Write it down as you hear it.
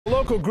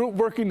Local group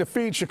working to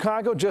feed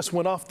Chicago just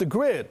went off the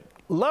grid.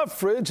 Love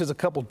Fridge has a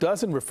couple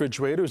dozen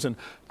refrigerators and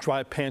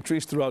dry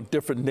pantries throughout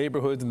different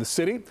neighborhoods in the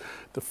city.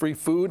 The free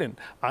food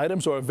and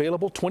items are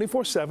available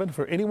 24/7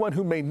 for anyone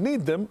who may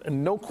need them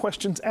and no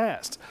questions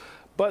asked.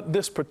 But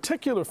this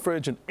particular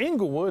fridge in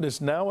Englewood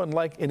is now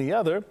unlike any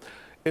other.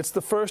 It's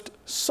the first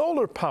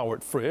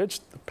solar-powered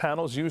fridge. The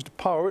panels used to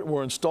power it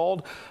were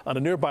installed on a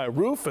nearby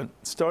roof and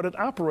started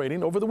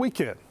operating over the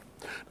weekend.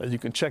 Now, you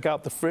can check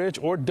out the fridge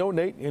or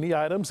donate any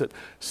items at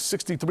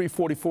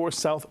 6344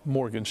 South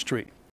Morgan Street.